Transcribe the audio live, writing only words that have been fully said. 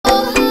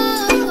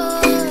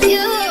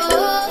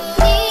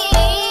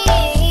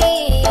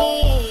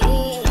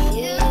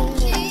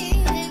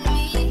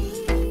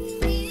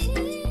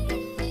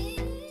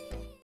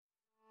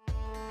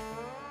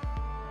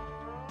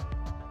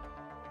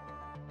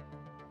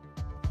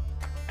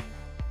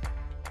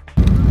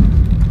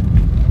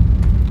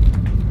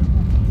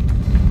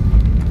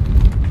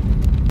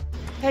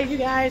Okay, you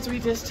guys, we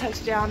just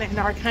touched down in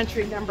our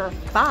country number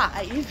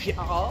 5,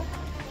 y'all.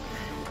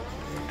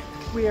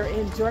 We are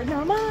in Jordan,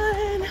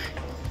 Oman.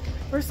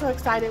 We're so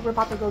excited. We're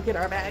about to go get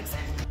our bags.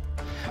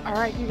 All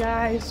right, you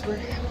guys, we're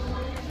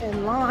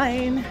in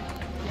line,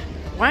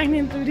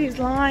 winding through these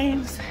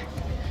lines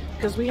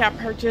because we have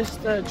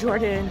purchased the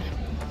Jordan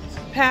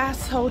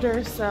pass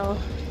holder, so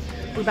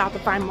we're about to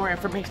find more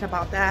information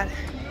about that.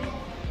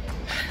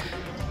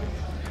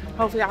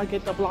 Hopefully I'll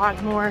get to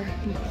vlog more.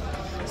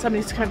 Some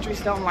of these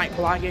countries don't like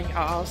vlogging,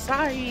 y'all.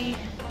 Sorry.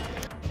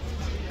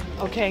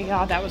 Okay,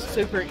 y'all, that was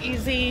super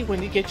easy.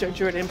 When you get your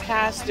Jordan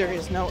pass, there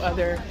is no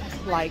other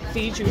like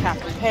fees you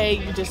have to pay.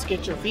 You just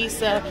get your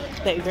visa,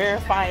 they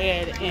verify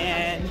it,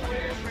 and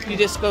you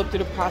just go through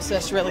the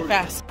process really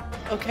fast.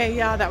 Okay,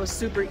 y'all, that was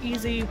super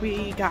easy.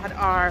 We got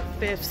our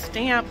 5th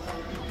stamp.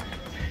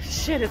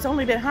 Shit, it's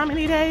only been how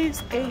many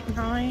days? 8,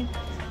 9,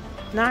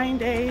 9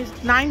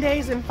 days. 9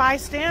 days and 5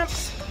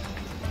 stamps.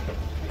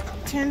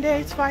 10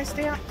 days, 5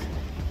 stamps.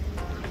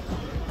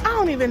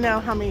 I don't even know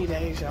how many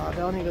days, y'all.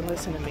 Don't even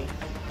listen to me.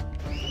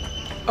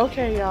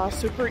 Okay, y'all,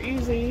 super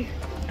easy.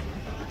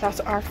 That's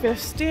our 5th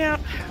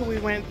stamp. We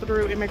went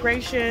through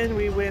immigration.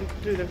 We went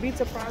through the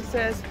visa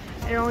process.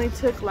 It only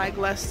took like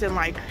less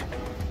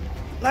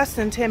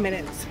than 10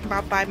 minutes,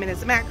 about 5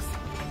 minutes max.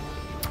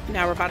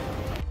 Now we're about to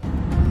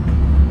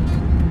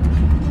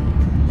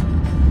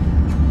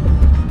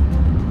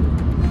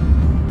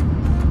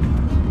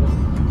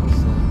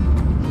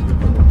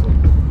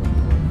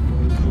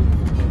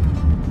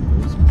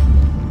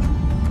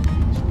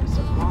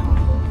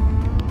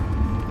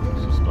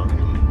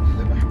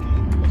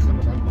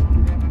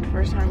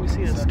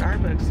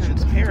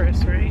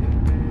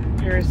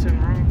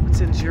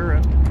since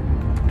Europe.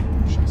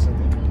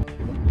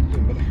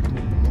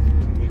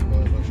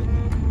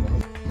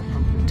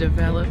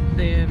 Developed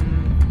in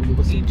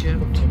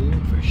Egypt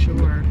for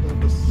sure.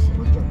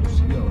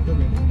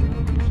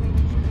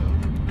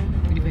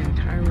 Even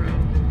Cairo.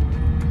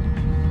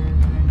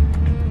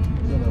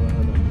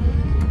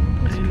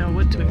 I didn't know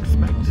what to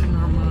expect in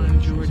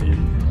Oman, Jordan.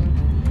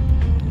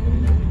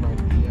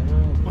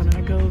 When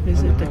I go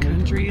visit the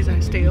countries, I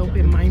stay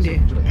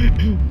open-minded.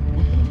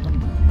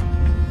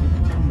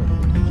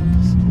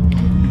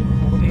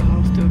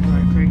 Still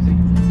drive crazy.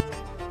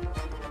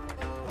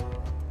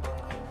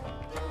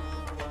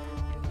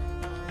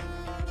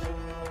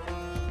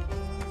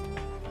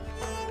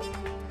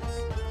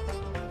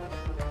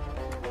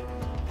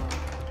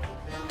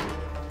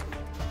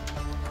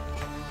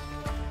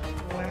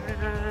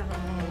 Wow,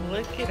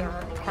 look at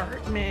our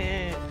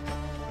apartment.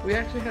 We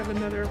actually have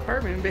another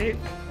apartment, babe.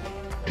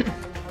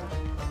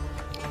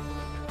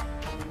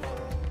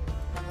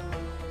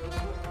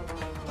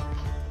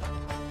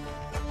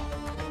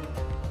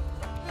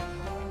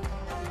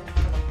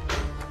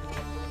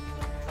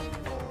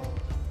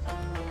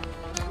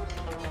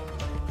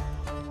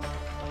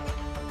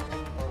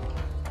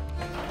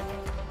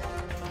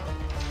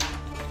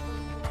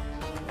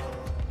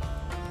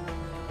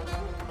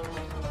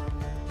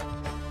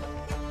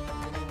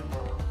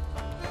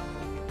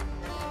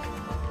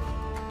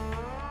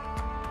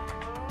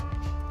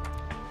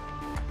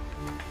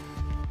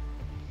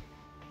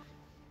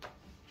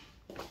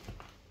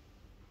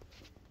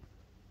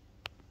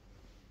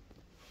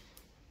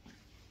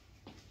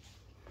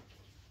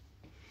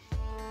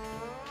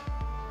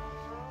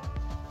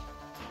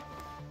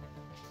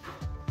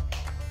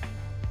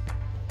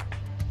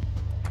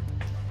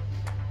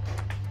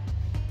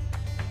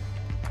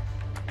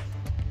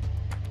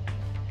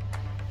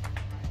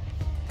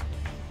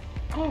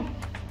 Oh.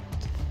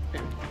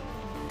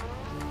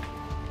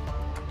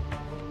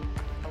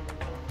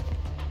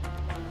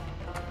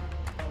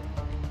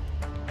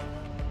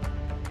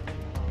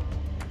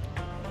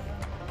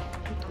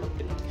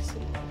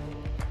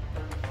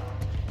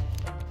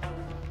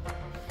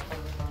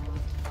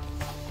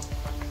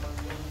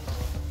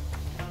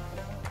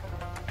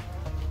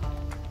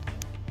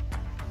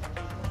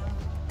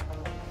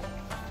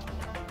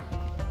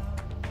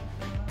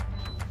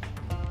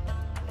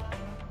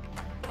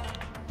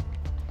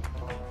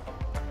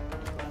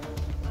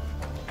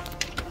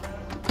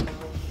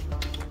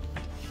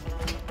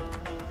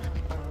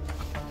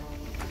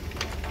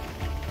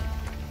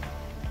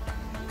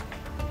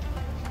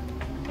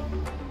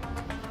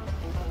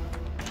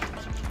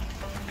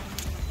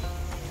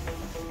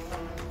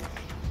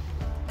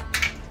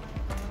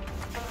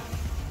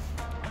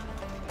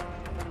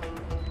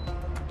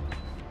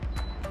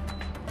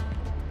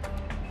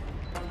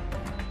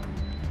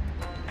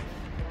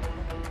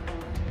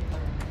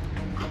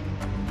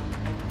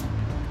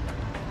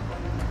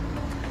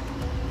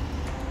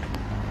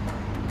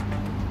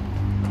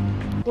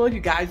 Well, you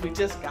guys, we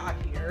just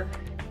got here.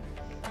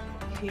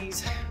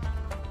 He's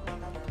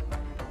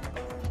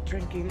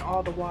drinking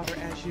all the water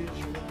as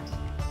usual.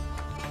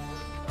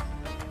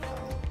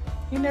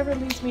 He never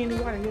leaves me any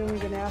water. He don't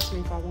even ask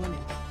me if I want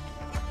it.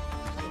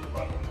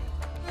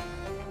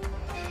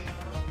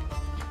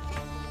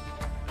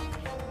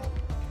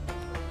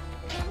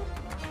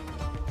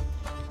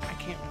 I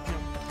can't. No.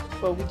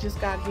 But we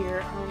just got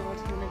here. I don't know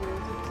what's gonna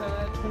do.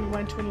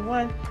 21,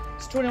 21.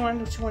 It's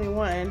 21 to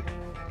 21.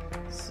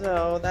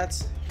 So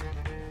that's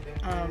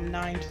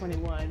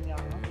 9:21, y'all.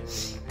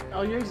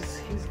 Oh, yours is,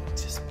 he's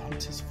just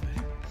bumped his foot.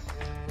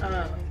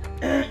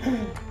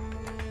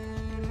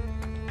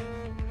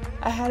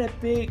 I had a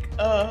big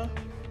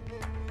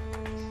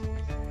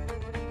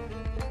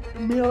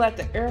meal at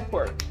the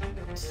airport,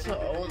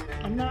 so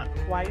I'm not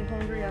quite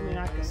hungry. I mean,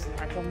 I could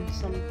snack on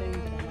something,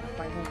 but I'm not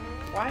quite hungry.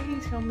 Why he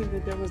told me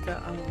that there was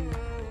a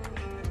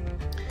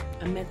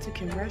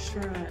Mexican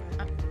restaurant?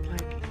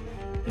 Like,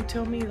 he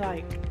told me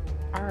like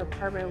our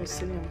apartment was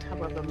sitting on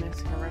top of a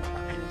Mexican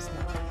restaurant, and it's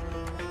not.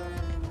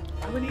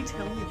 Why would he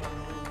tell me that?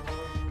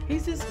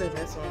 He's just been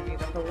messing with me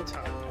the whole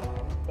time.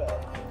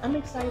 But I'm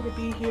excited to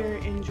be here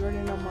in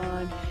Jordan,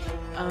 Oman.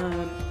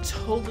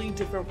 Totally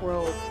different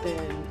world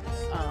than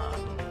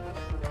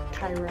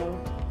Cairo.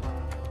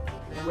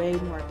 Way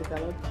more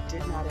developed.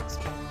 Did not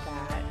expect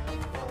that.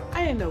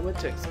 I didn't know what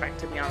to expect,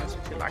 to be honest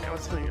with you. Like I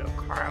was telling you,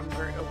 car, I'm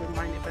very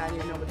open-minded, but I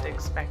didn't know what to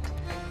expect.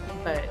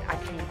 But I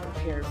came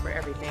prepared for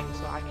everything.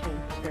 So I came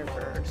prepared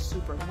for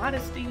super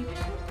modesty.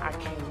 I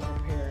came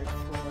prepared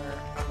for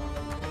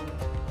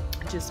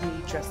just me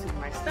dressing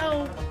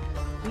myself,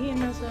 being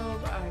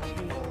myself. I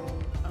came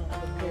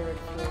prepared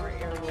for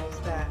areas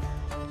that,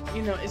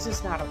 you know, it's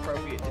just not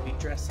appropriate to be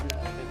dressing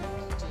up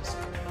and just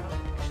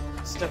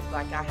stuff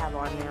like I have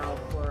on now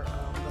for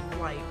the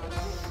flight.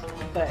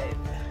 But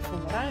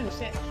from what I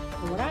understand,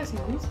 from what I see,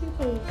 these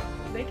people,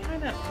 they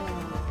kind of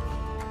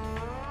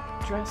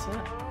dress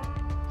up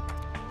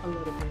a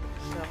little bit.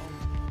 So,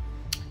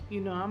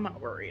 you know, I'm not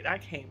worried. I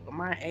came with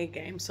my A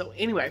game. So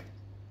anyway,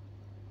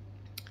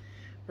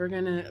 we're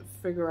gonna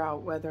figure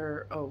out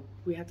whether, oh,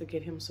 we have to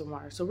get him some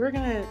water. So we're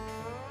gonna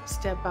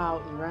step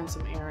out and run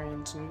some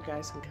errands, and you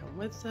guys can come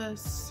with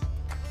us.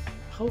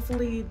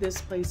 Hopefully this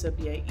place will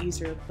be an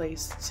easier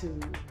place to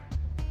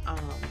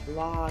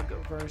vlog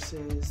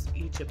versus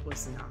Egypt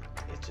was not.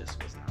 It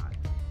just was not.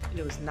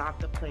 It was not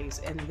the place.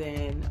 And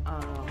then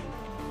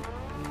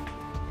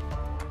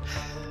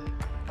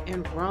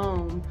in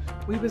Rome,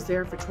 we was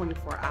there for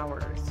 24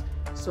 hours.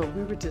 So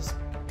we were just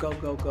go,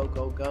 go, go,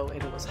 go, go,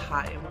 and it was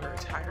hot and we were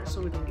tired,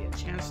 so we didn't get a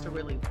chance to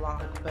really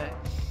vlog. But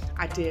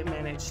I did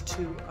manage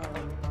to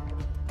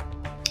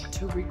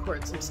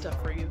record some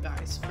stuff for you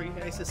guys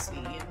to see,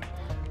 and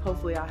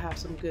hopefully I'll have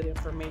some good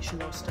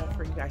informational stuff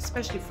for you guys,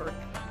 especially for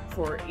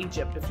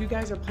Egypt. If you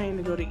guys are planning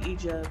to go to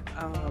Egypt,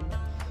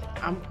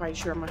 I'm quite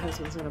sure my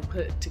husband's gonna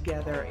put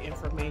together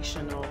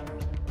informational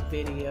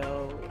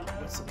video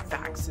with some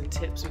facts and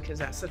tips, because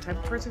that's the type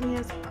of person he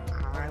is.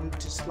 I'm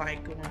just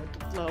like going with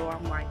the flow.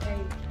 I'm like, hey,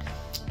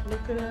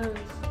 look at us,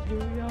 here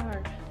we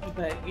are.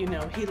 But you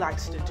know, he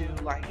likes to do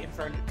like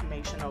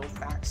informational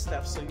fact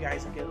stuff, so you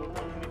guys get a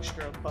little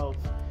mixture of both.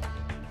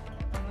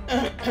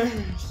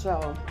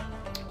 So,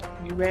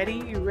 you ready?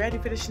 You ready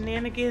for the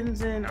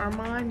shenanigans in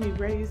Oman? You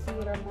ready to see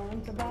what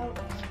Oman's about?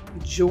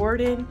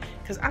 Jordan,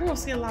 because I don't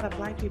see a lot of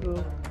black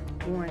people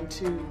going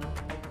to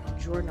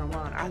Jordan,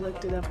 Oman. I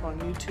looked it up on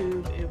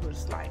YouTube. It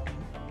was like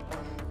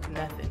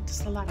nothing.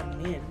 Just a lot of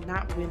men,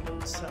 not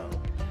women. So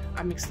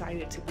I'm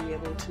excited to be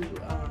able to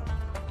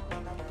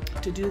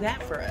do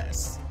that for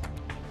us.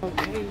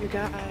 Okay, you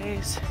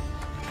guys,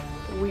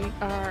 we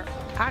are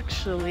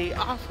actually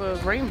off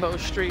of Rainbow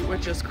Street,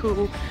 which is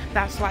cool.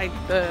 That's like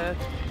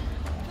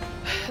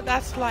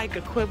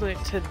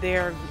equivalent to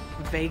their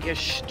Vegas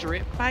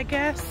Strip, I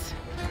guess.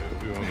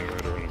 You're only right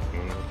around the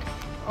corner.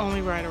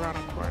 Only right around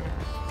the corner.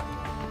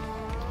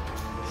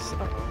 So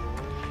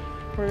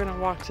we're gonna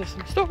walk to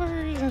some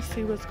stores and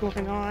see what's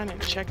going on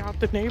and check out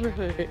the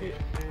neighborhood.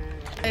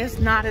 It's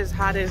not as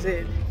hot as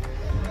it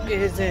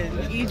is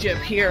in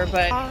Egypt here,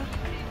 but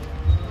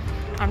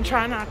I'm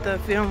trying not to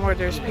film where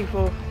there's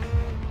people,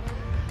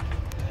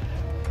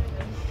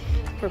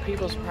 for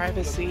people's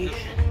privacy.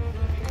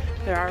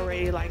 They're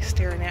already like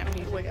staring at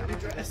me the way I'm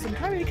dressed, and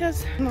probably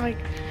because like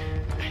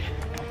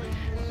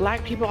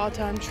black people all the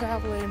time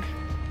traveling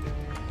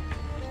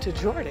to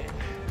Jordan,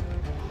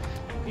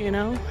 you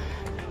know?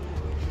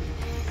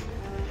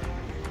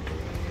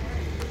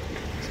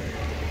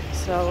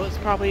 So it's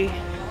probably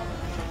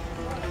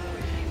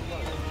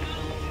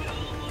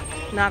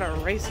not a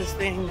racist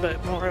thing,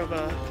 but more of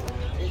a,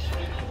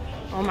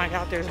 oh my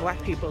God, there's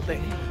black people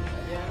thing.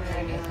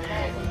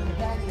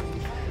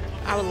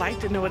 I would like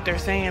to know what they're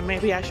saying.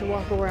 Maybe I should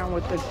walk around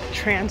with the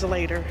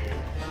translator.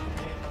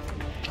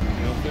 You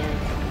know what I'm saying?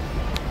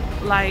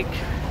 Like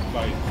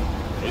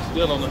they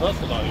still on the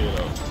hustle out here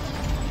though.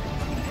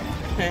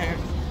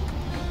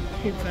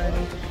 He's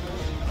funny.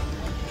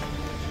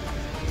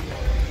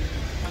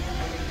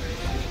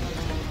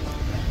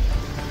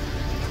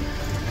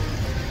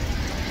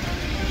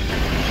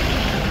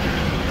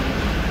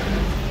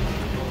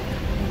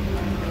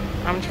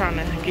 I'm trying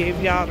to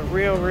give y'all the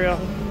real.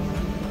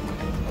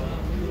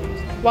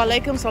 Wa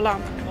alaikum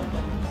salam.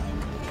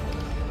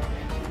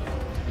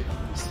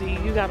 See,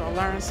 you gotta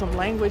learn some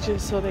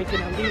languages so they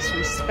can at least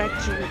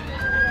respect you.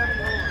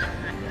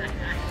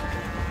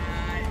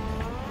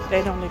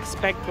 They don't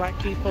expect black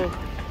people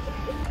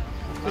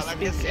to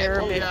speak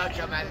Arabic.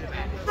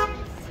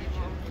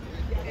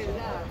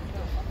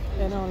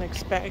 They don't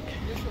expect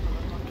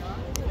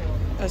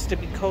us to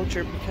be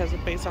cultured because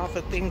it's based off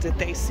of things that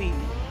they see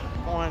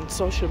on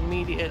social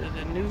media and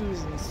the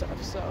news and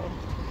stuff. So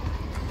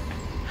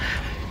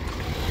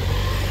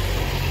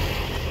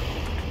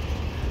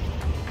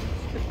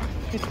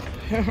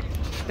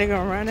they're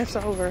gonna run us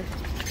over.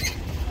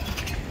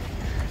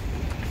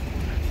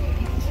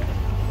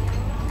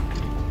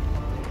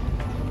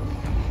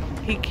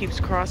 He keeps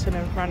crossing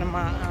in front of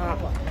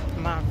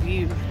my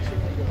view.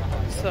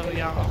 So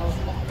y'all,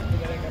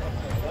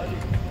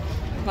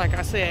 like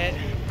I said,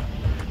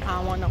 I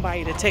don't want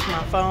nobody to take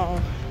my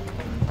phone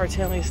or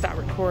tell me to stop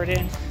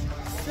recording.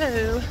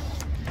 So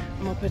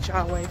I'm gonna put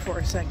y'all away for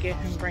a second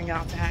and bring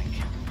y'all back.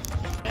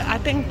 I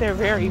think they're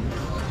very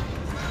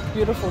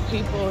beautiful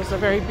people. It's a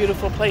very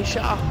beautiful place,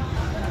 y'all.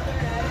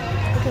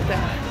 Look at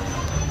that.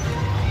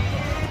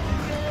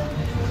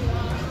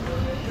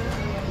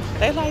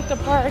 They like to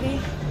party.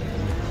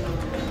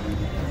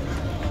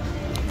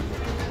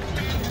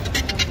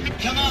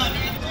 Come on.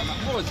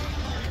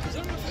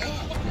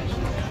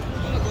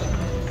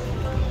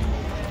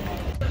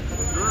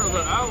 Girls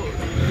are out.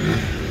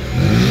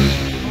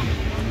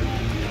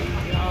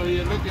 Out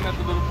here looking at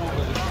the little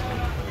boy.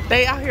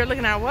 They out here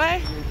looking at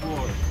what? Little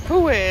boy.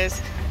 Who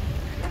is?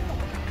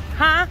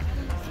 Huh?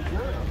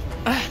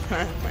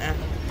 Man.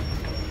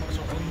 That's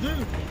what we do.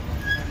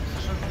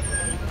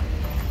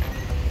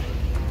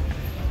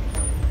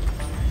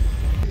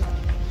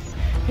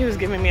 He was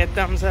giving me a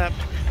thumbs up.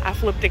 I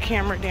flipped the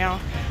camera down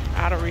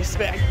out of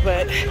respect,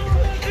 but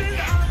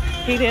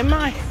he didn't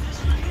mind.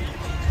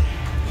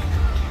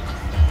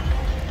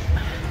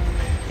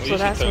 Well, So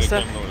that's what's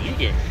up. You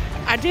did.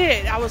 I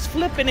did. I was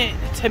flipping it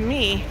to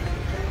me.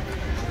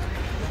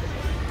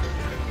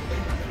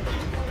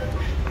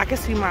 I can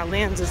see my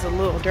lens is a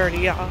little dirty,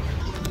 y'all.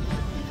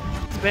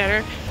 It's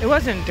better. It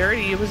wasn't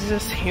dirty. It was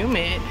just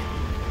humid.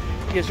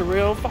 It gets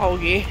real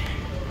foggy.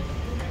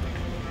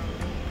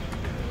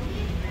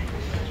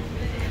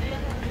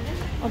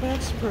 Oh,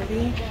 that's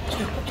pretty.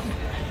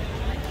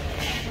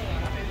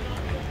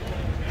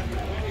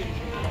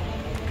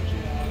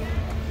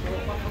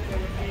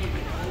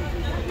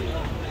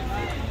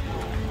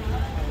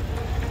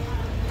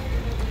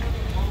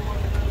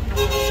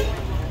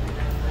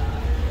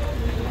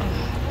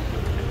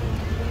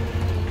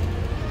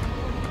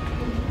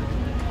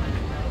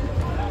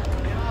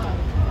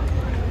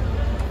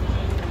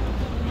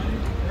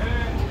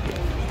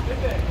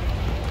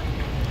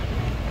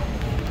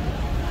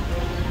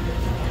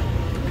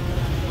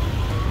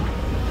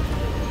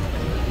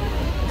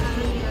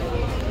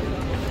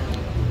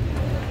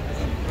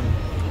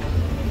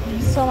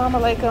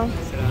 Assalamu alaikum.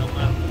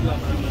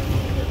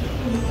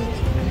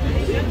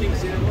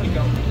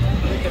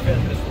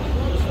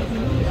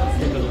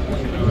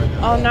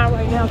 Oh, not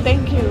right now.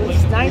 Thank you.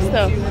 It's nice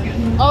though.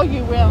 Oh,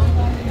 you will.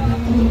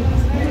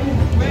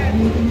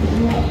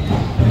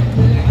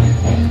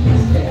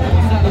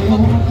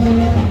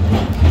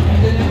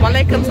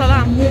 Walaikum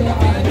salam.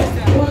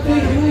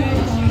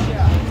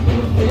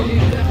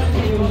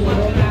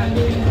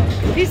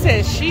 He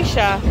says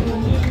shisha.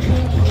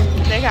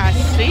 They got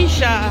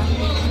shisha.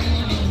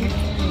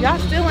 Y'all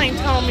still ain't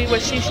telling me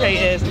what shisha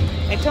is.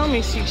 They told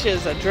me shisha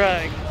is a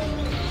drug.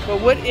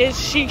 But what is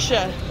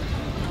shisha?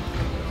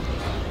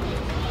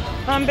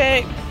 I'm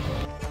back.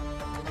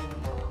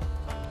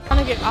 I want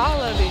to get all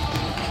of it.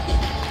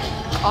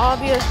 All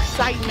the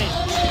excitement.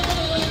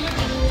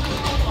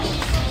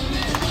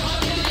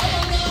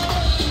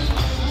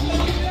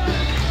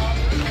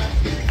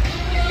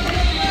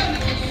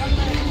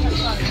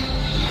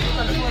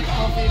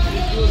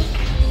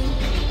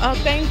 Oh,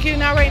 thank you.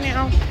 Not right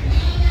now.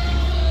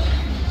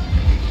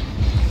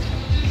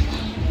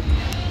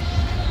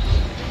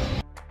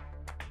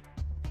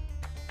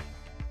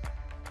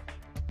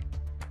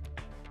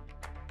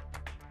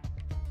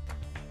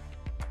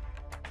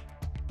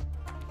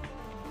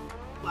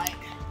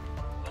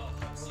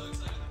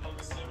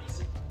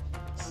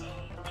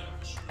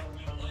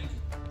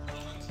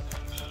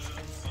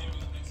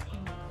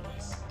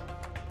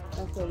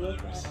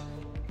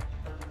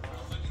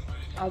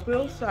 I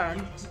will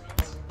say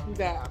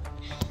that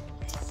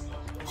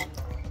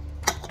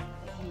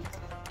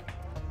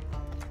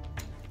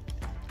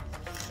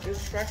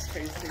it's fresh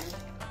tasting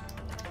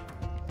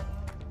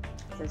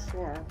for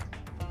sure.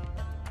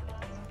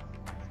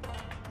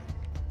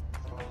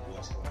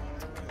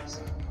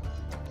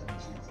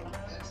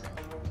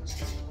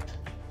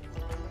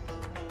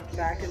 But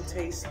I can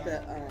taste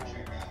the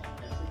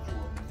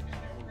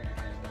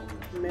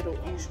Middle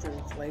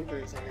Eastern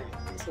flavors in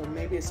it. So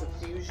maybe it's a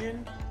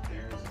fusion.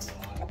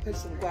 I put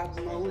some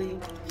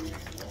guacamole,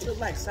 it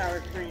looked like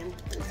sour cream,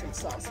 and some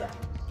salsa.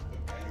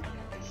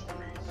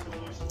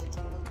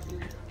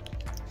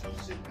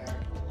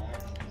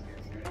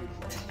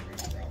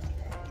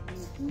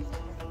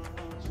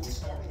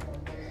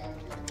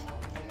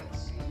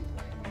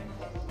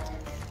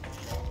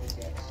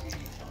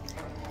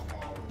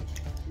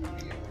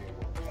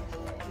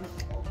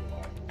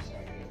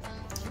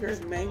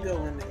 There's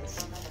mango in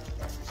this.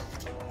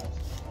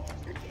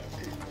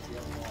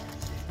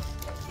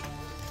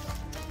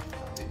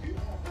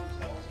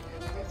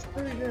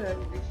 pretty good.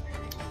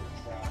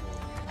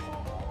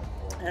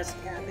 It has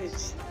cabbage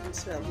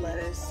instead of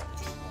lettuce.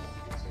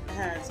 It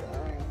has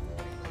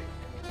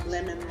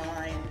lemon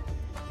lime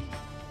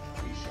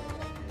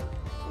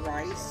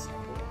rice.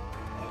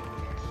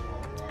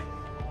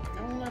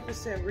 I don't know if it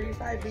said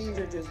refried beans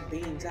or just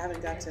beans. I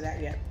haven't got to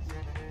that yet.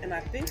 And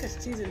I think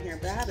there's cheese in here,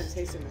 but I haven't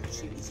tasted the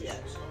cheese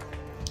yet.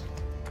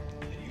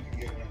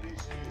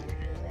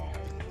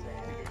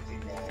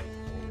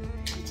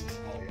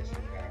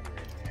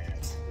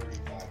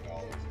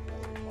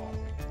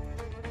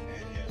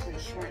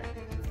 Shrimp.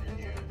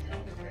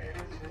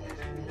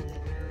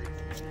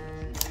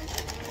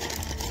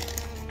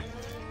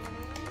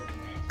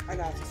 I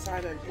got a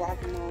side of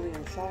guacamole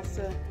and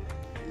salsa.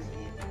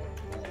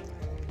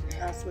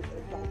 That's what the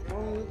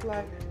guacamole looks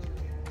like.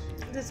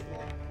 This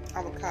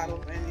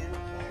avocado, onion.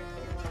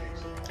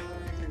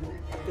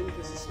 I think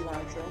this is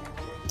cilantro.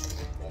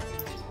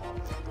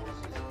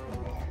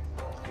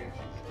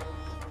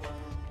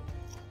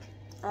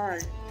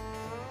 Alright.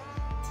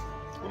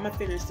 I'm gonna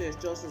finish this.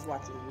 Joseph's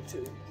watching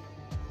YouTube.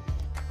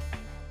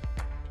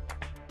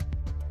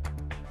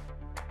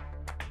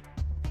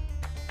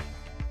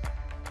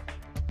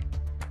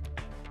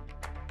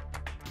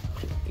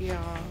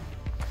 Yeah,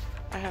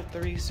 I have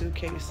 3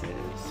 suitcases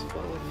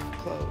full of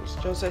clothes.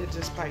 Joseph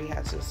just probably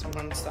has this on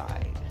one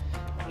side,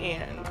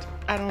 and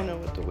I don't know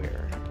what to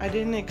wear. I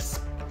didn't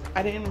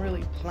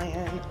really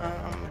plan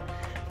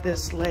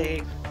this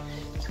leg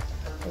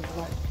of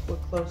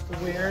what clothes to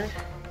wear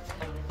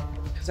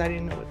because I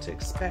didn't know what to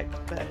expect.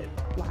 But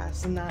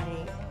last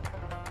night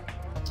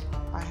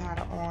I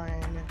had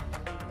on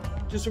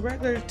just a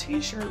regular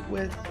t-shirt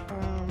with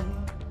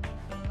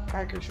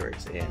biker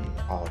shorts, and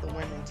all the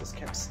women just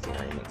kept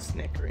staring and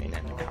snickering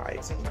at the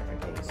guys and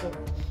everything, so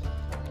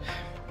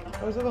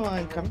it was a little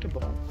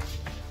uncomfortable.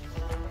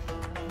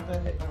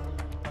 But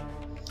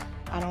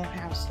I don't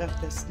have stuff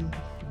that's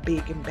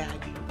big and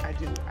baggy. I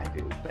do,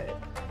 but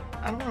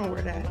I don't want to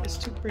wear that. It's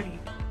too pretty.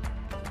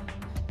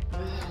 I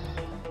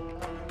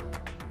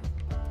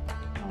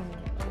don't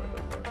know where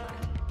to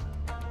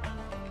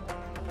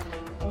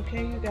look.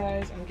 Okay, you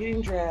guys, I'm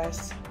getting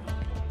dressed.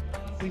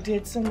 We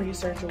did some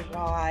research of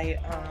why,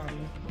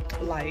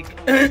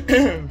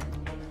 when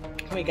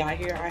we got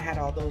here, I had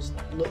all those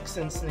looks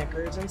and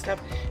Snickers and stuff.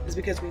 Is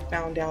because we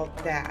found out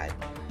that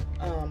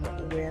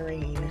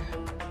wearing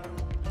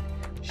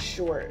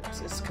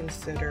shorts is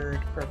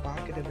considered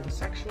provocative and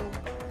sexual.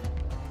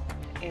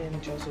 And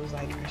Joseph was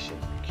like, I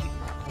should keep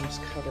my arms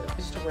covered. I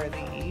used to wear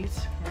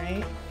these,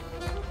 right?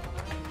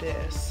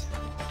 This.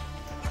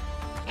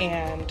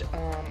 And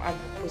I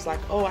was like,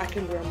 oh, I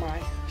can wear my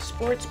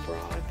sports bra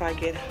if I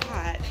get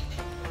hot,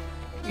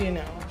 you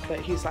know.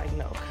 But he's like,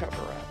 no,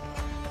 cover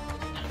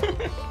up.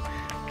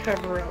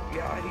 Cover up,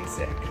 y'all. He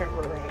said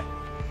cover up.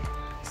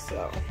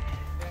 So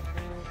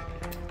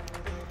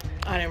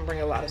I didn't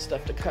bring a lot of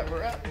stuff to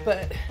cover up,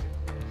 but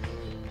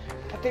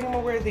I think I'm gonna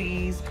wear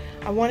these.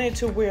 I wanted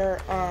to wear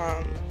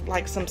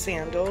like some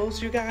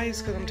sandals, you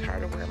guys, because I'm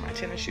tired of wearing my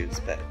tennis shoes.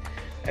 But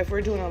if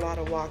we're doing a lot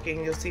of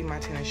walking, you'll see my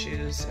tennis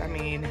shoes. I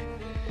mean,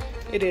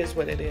 it is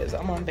what it is.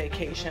 I'm on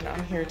vacation.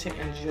 I'm here to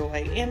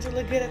enjoy and to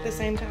look good at the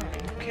same time.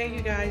 Okay,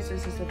 you guys,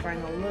 this is the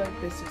final look.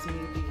 This is me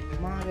being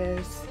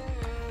modest.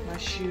 My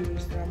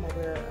shoes that I'm gonna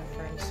wear are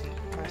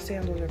from my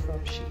sandals are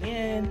from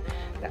Shein.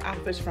 The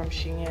outfit's from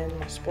Shein.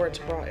 My sports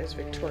bra is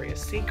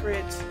Victoria's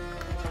Secret.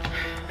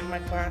 My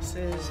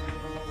glasses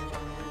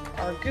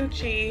are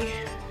Gucci.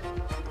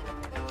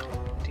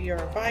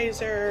 DR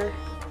visor.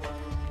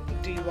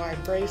 DY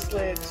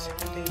bracelets.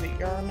 David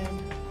Yarman.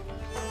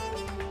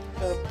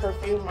 The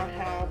perfume I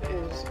have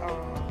is, I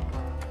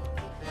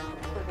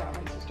forgot,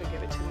 my sister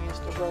gave it to me, it's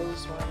the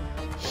rose one.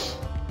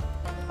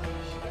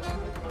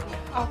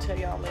 I'll tell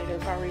y'all later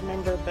if I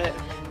remember, but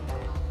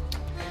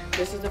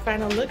this is the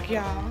final look,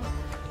 y'all.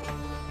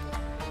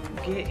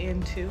 Get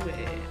into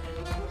it.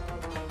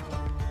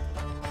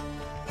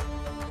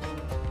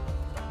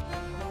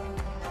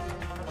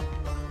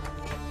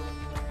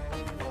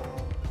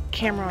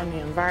 Camera on the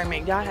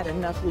environment. Y'all had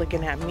enough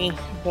looking at me,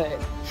 but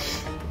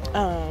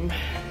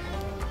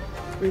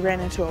we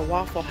ran into a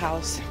Waffle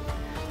House,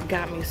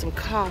 got me some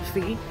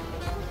coffee.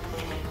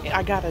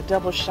 I got a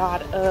double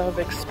shot of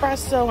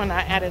espresso and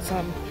I added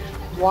some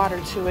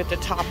water to it to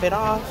top it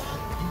off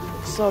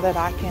so that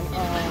I can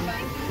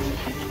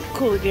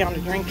cool it down to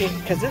drink it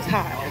because it's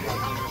hot.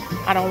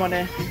 I don't want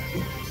to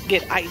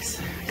get ice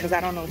because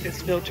I don't know if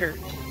it's filtered.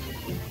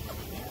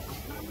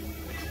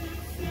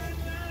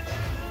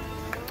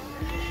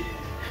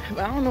 But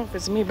I don't know if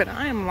it's me, but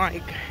I am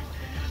like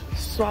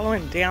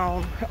swallowing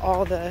down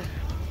all the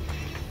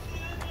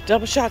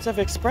double shots of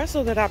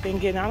espresso that I've been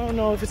getting. I don't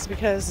know if it's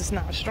because it's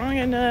not strong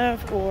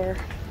enough or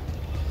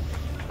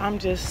I'm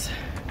just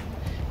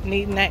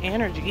needing that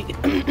energy.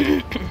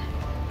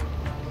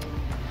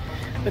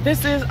 But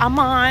this is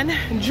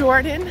Amman,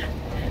 Jordan,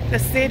 the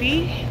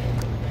city.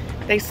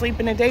 They sleep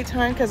in the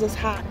daytime because it's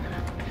hot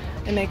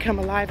and they come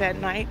alive at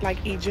night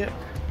like Egypt.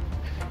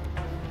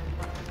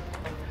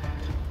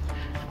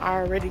 I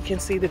already can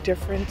see the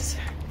difference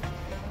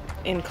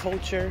in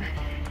culture.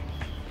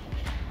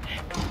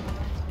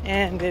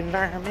 and the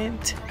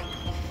environment.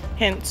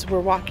 Hence, we're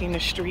walking the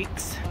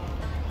streets.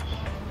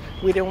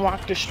 We didn't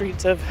walk the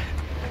streets of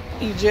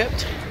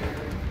Egypt.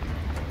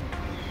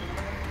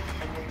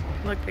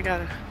 Look, they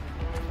got a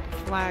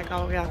flag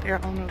all the way out there. I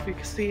don't know if you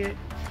can see it.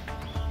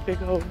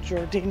 Big old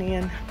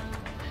Jordanian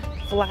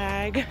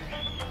flag.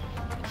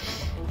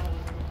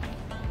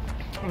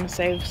 I'm gonna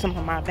save some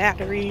of my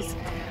batteries,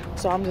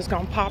 so I'm just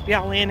gonna pop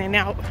y'all in and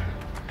out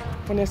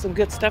when there's some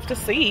good stuff to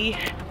see.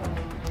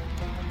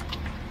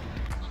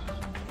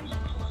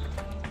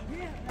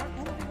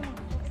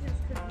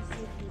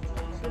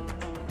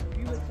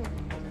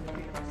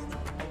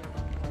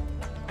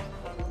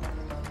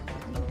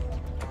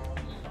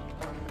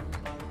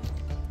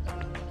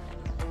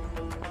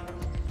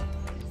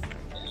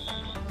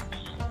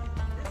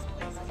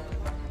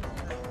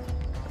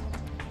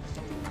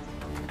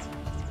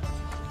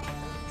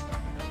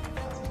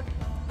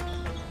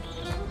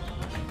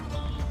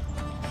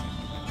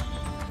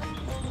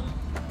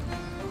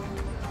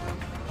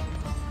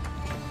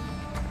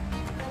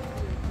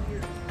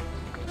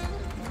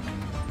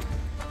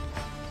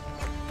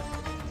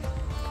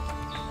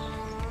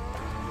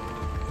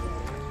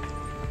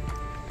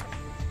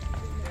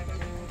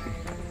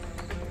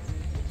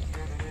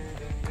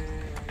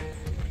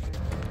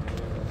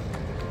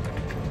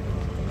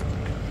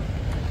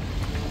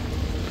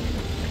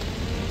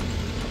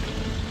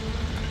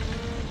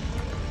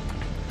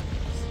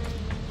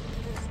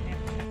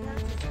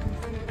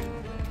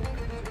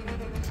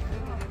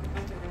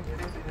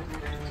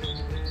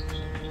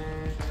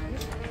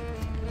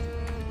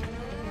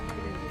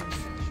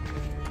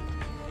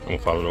 I'm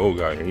gonna follow the old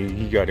guy.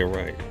 He got it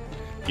right.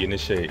 Get in the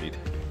shade.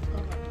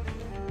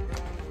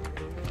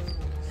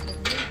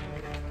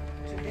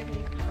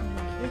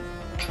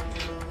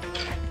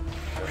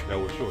 That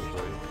was short,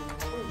 right?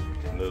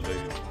 Another lady.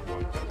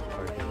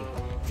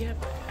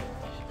 Yep.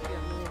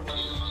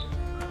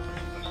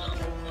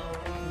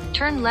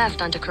 Turn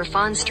left onto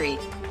Kerfan Street.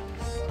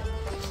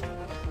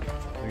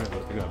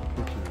 They got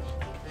pictures.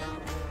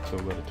 So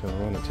we gotta turn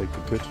around and take the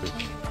pictures.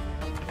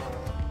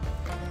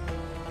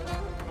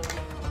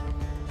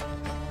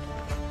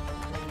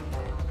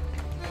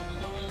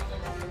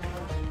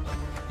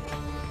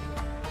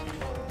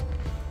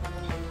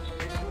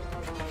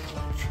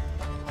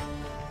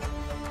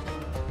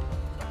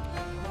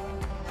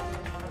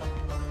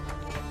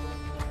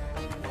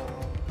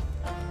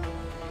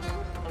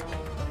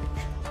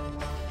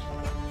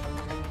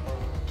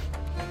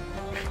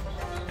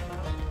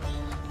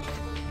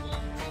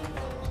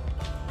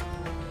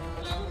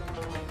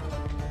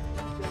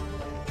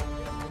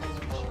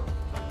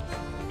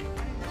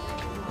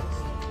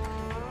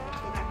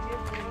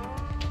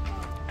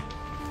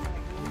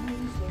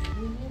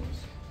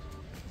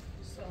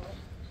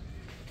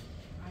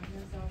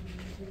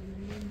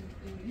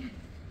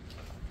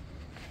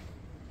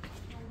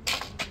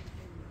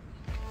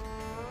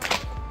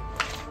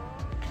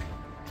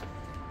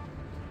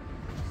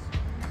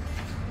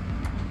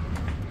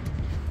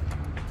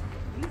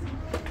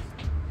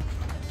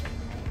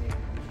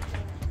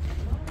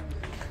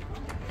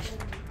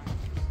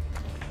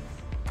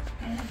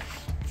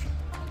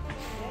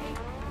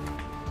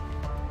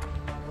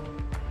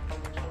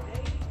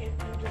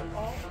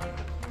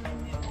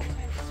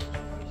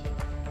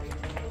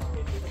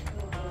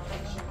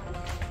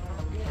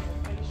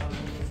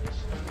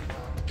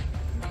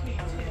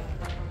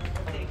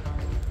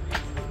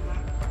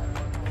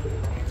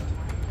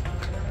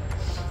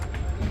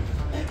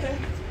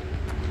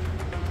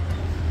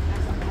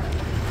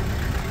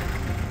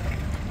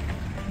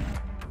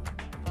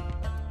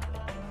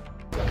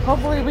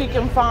 Hopefully we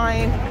can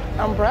find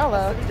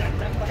umbrella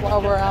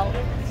while we're out.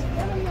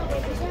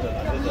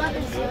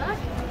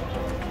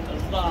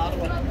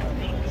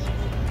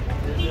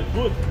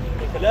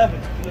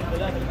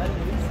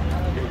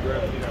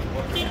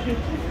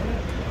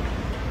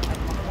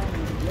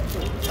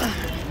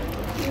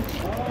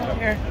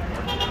 Here.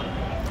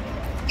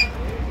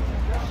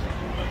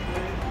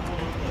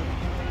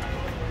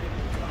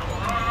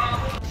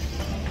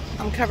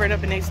 I'm covered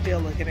up and they still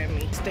looking at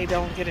me. They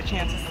don't get a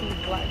chance to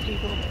see black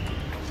people.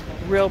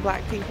 Real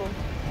black people,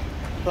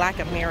 black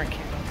Americans.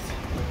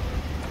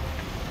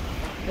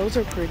 Those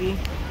are pretty.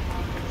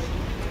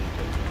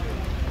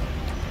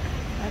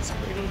 That's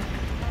pretty.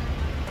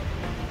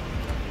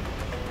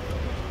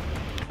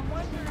 I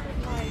wonder,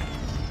 like,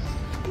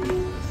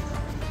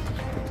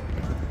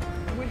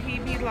 would he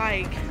be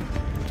like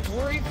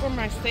worried for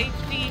my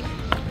safety,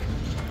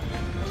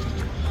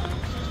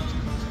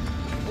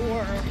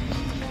 or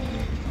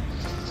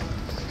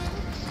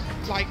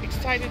like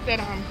excited that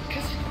I'm,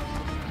 cause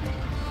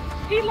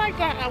he like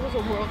that I was a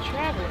world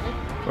traveler.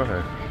 Go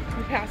ahead.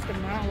 We passed a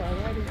mile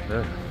already.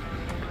 Yeah.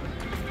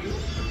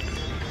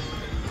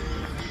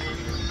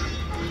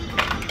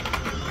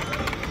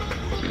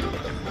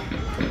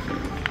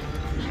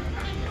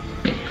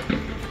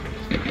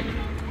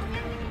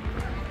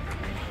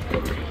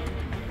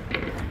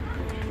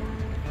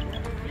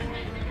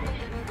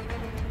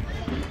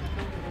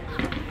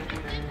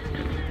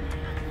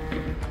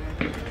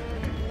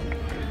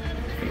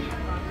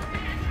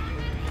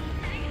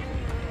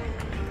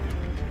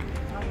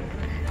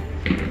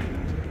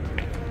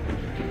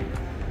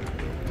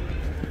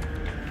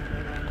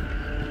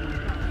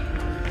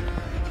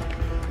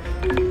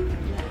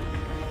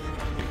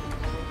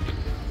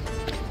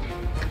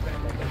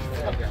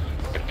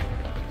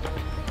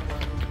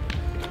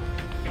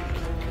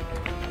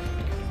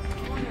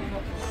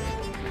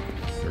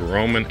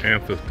 Roman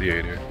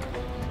amphitheater.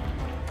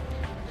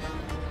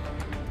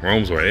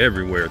 Rome's were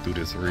everywhere through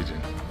this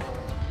region.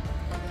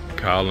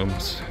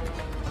 Columns.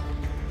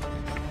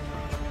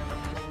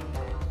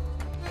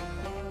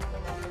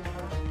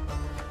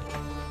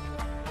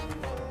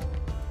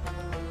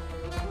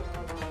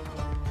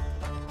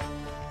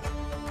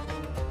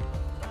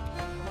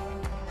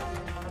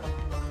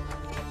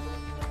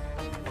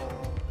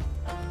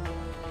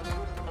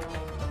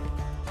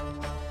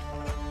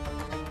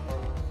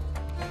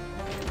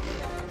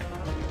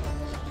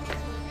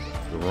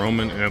 The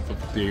Roman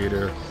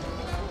amphitheater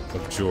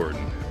of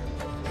Jordan.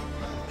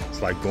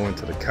 It's like going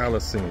to the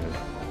Colosseum.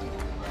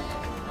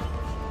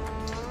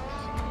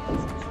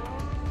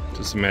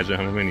 Just imagine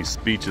how many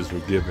speeches were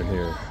given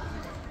here.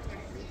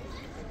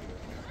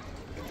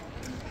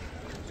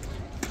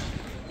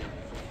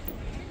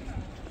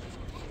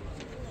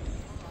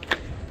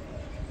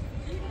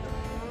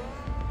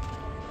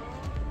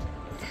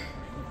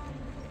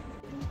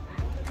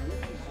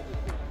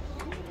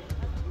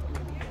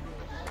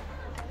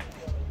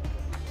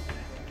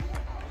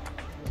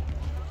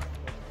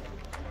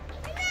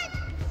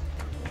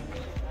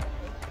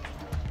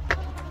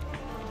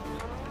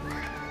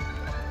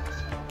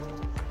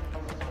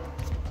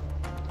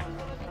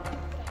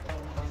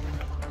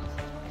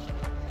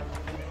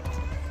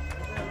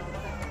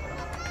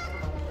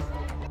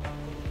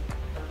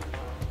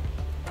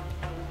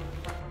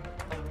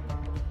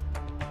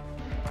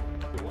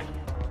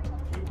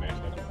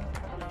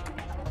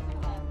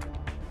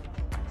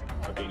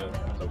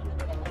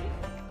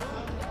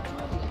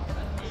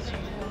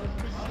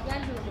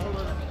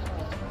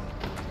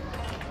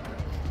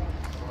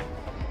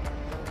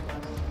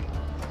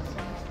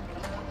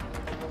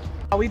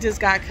 We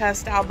just got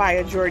cussed out by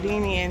a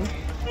Jordanian.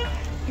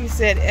 He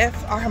said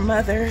F our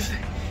mothers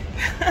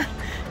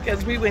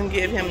because we wouldn't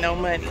give him no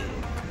money.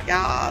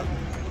 Y'all,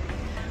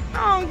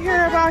 I don't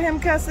care about him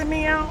cussing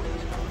me out.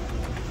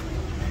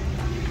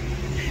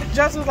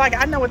 Just was like,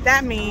 I know what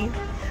that means.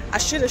 I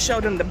should have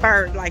showed him the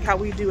bird like how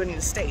we do in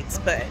the States,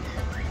 but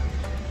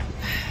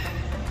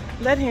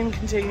let him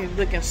continue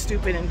looking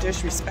stupid and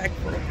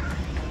disrespectful.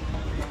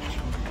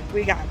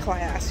 We got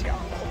class,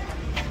 y'all.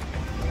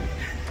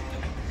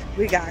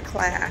 We got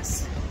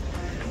class.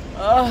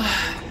 Ugh.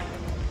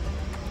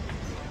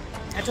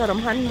 I told him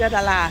 $100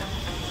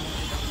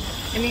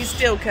 and he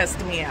still cussed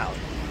me out.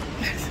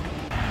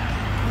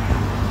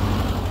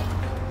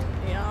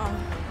 Yeah.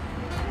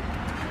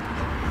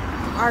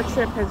 Our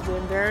trip has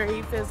been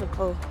very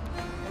physical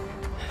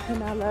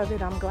and I love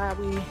it. I'm glad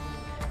we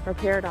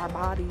prepared our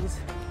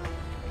bodies.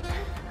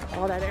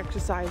 All that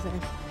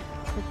exercising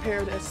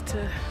prepared us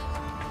to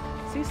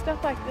see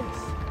stuff like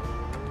this.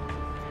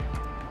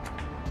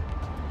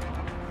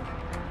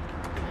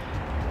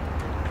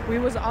 We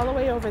was all the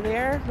way over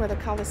there where the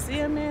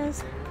Colosseum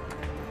is,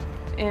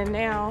 and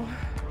now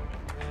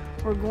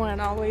we're going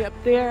all the way up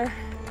there.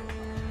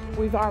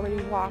 We've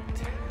already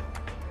walked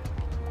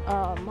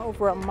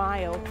over a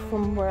mile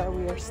from where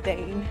we are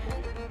staying,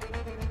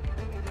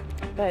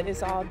 but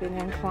it's all been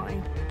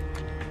inclined.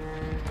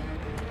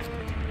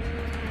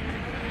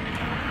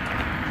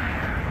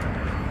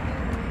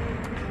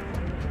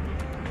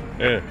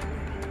 Yeah,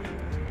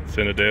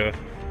 Citadel,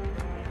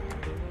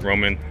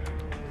 Roman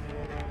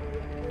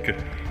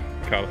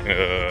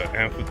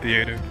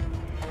amphitheater.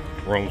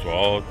 Rome's were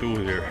all through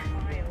here.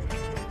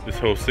 This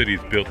whole city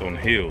is built on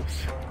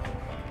hills.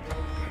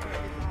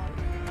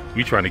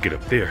 We trying to get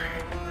up there.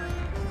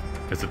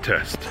 It's a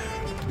test.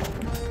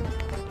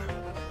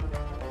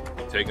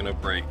 Taking a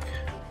break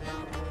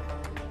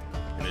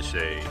in the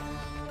shade.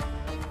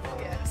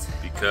 Yes.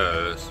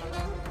 Because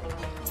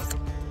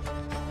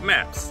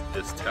maps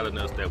is telling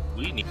us that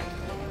we need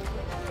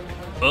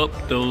up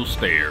those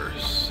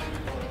stairs.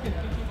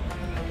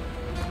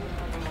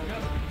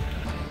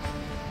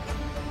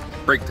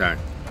 Break time.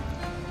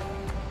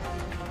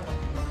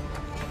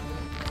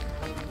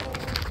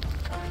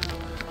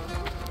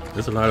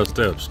 There's a lot of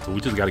steps, so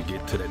we just got to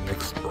get to that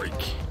next break.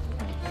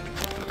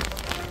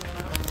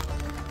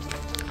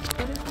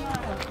 It is not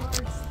a hard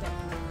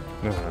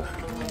step.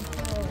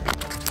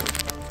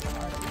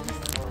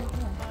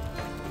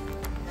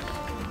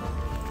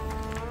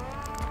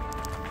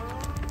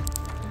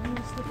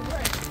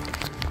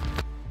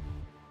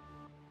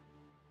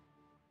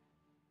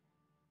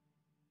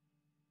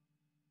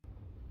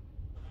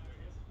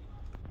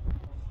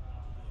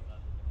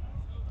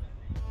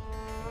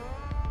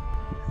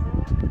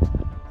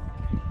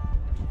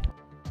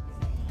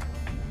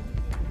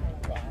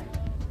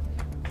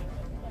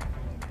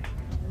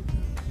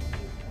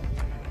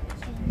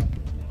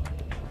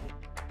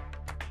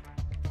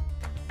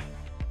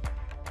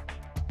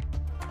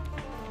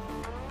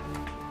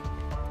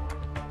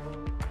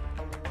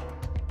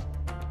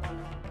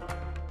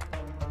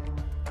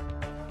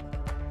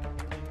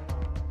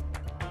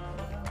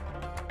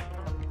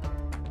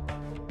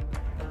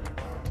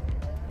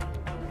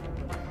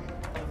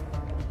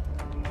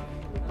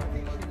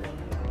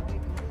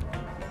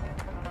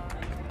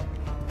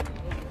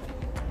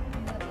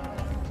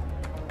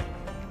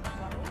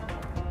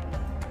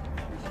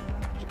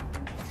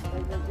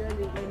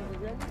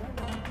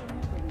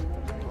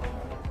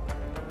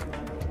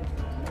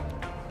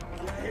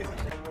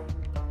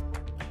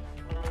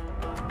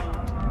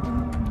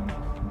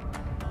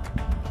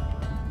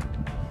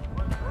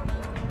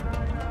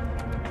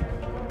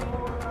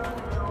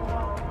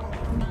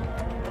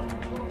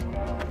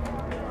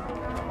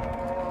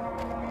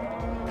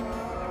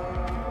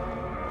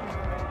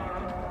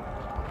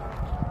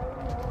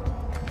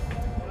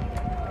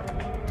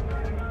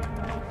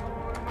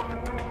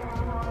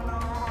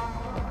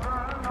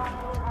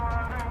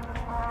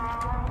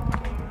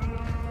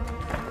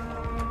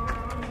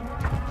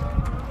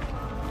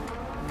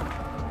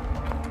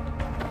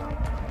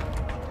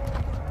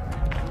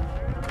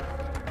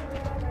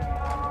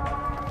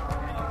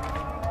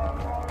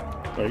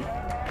 Right.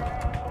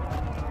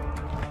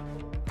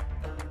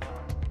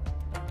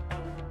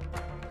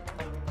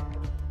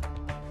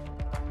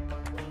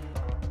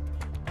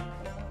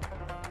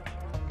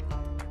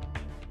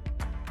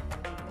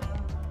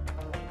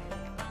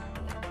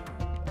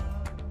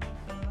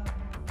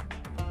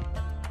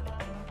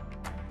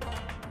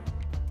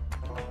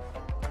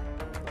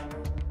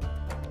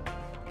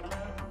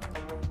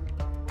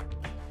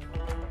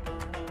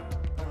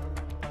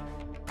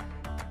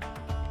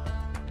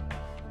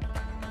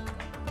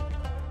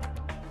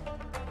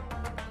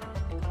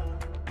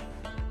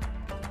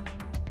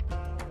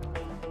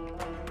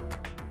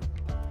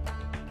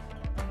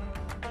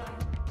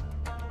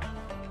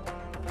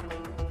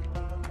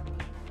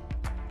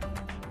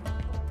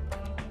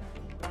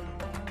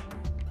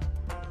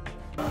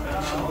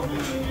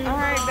 All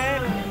right,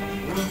 babe.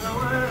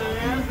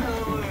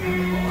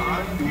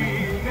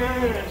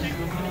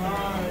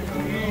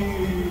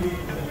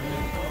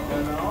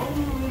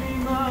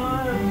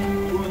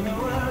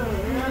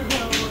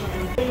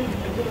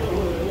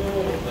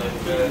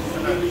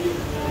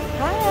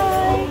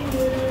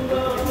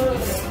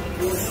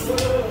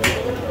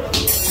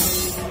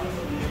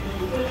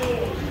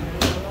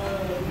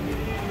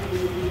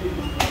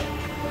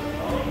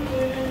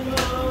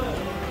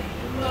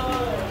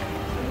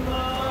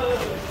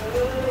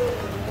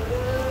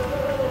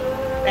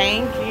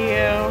 Thank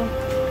you.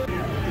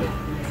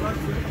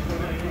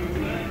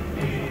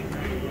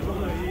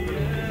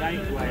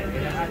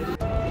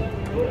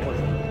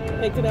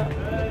 Pick it up.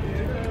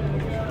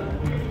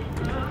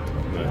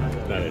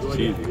 That is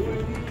cheesy.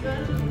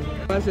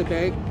 What's it,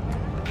 babe?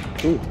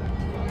 Ooh.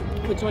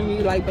 Which one do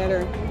you like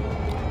better?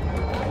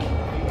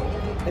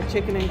 The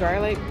chicken and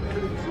garlic?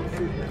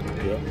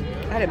 Yeah.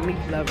 I had a meat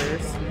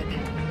lovers.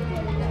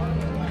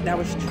 That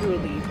was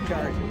truly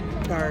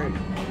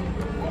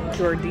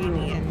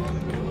Jordanian.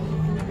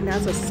 And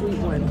that's a sweet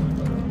one.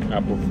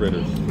 Apple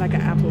fritters. Like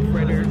an apple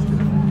fritter.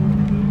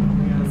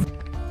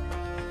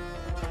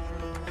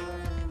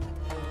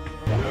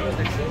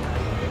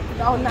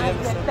 Oh,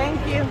 nice. Thank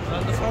you.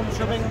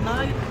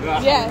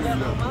 Yes.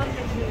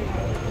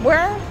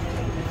 Where?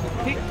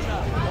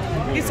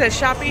 He said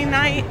shopping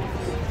night.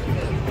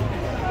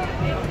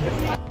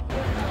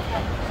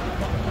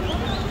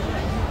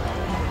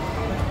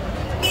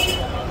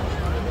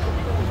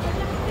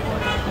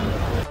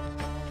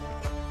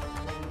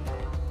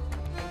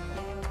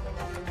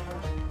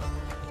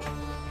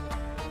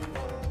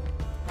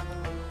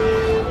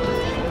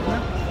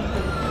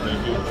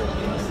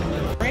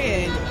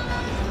 Bread.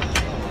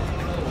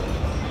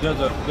 Does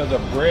a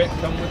bread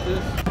come with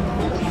this?